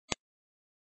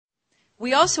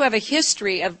we also have a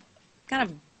history of kind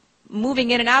of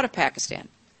moving in and out of Pakistan.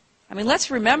 I mean,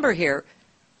 let's remember here,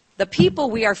 the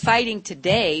people we are fighting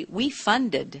today, we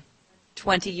funded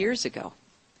 20 years ago.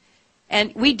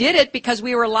 And we did it because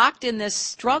we were locked in this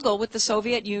struggle with the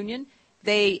Soviet Union.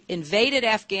 They invaded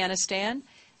Afghanistan,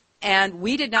 and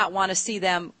we did not want to see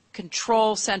them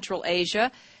control Central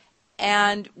Asia.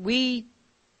 And we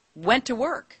went to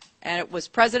work. And it was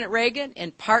President Reagan,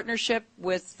 in partnership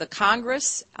with the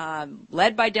Congress,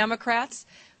 led by Democrats,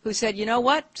 who said, you know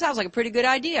what, sounds like a pretty good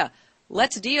idea.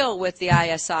 Let's deal with the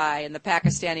ISI and the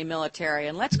Pakistani military,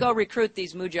 and let's go recruit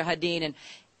these mujahideen. And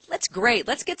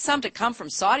let's get some to come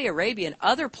from Saudi Arabia and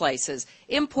other places,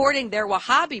 importing their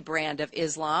Wahhabi brand of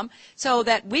Islam so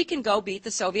that we can go beat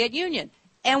the Soviet Union.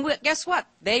 And guess what?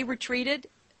 They retreated.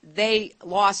 They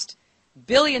lost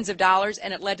billions of dollars,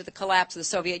 and it led to the collapse of the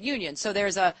Soviet Union. So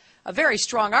there's a very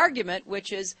strong argument,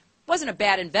 which is, it wasn't a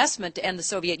bad investment to end the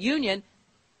Soviet Union,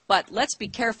 but let's be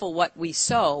careful what we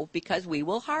sow because we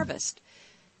will harvest.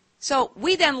 So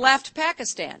we then left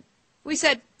Pakistan. We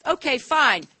said, okay,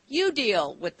 fine, you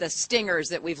deal with the stingers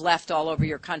that we've left all over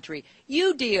your country.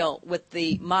 You deal with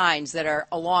the mines that are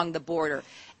along the border.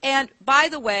 And by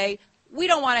the way, we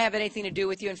don't want to have anything to do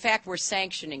with you. In fact, we're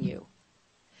sanctioning you.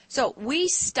 So we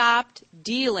stopped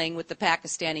dealing with the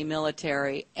Pakistani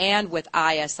military and with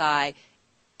ISI,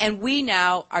 and we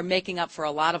now are making up for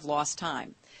a lot of lost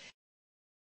time.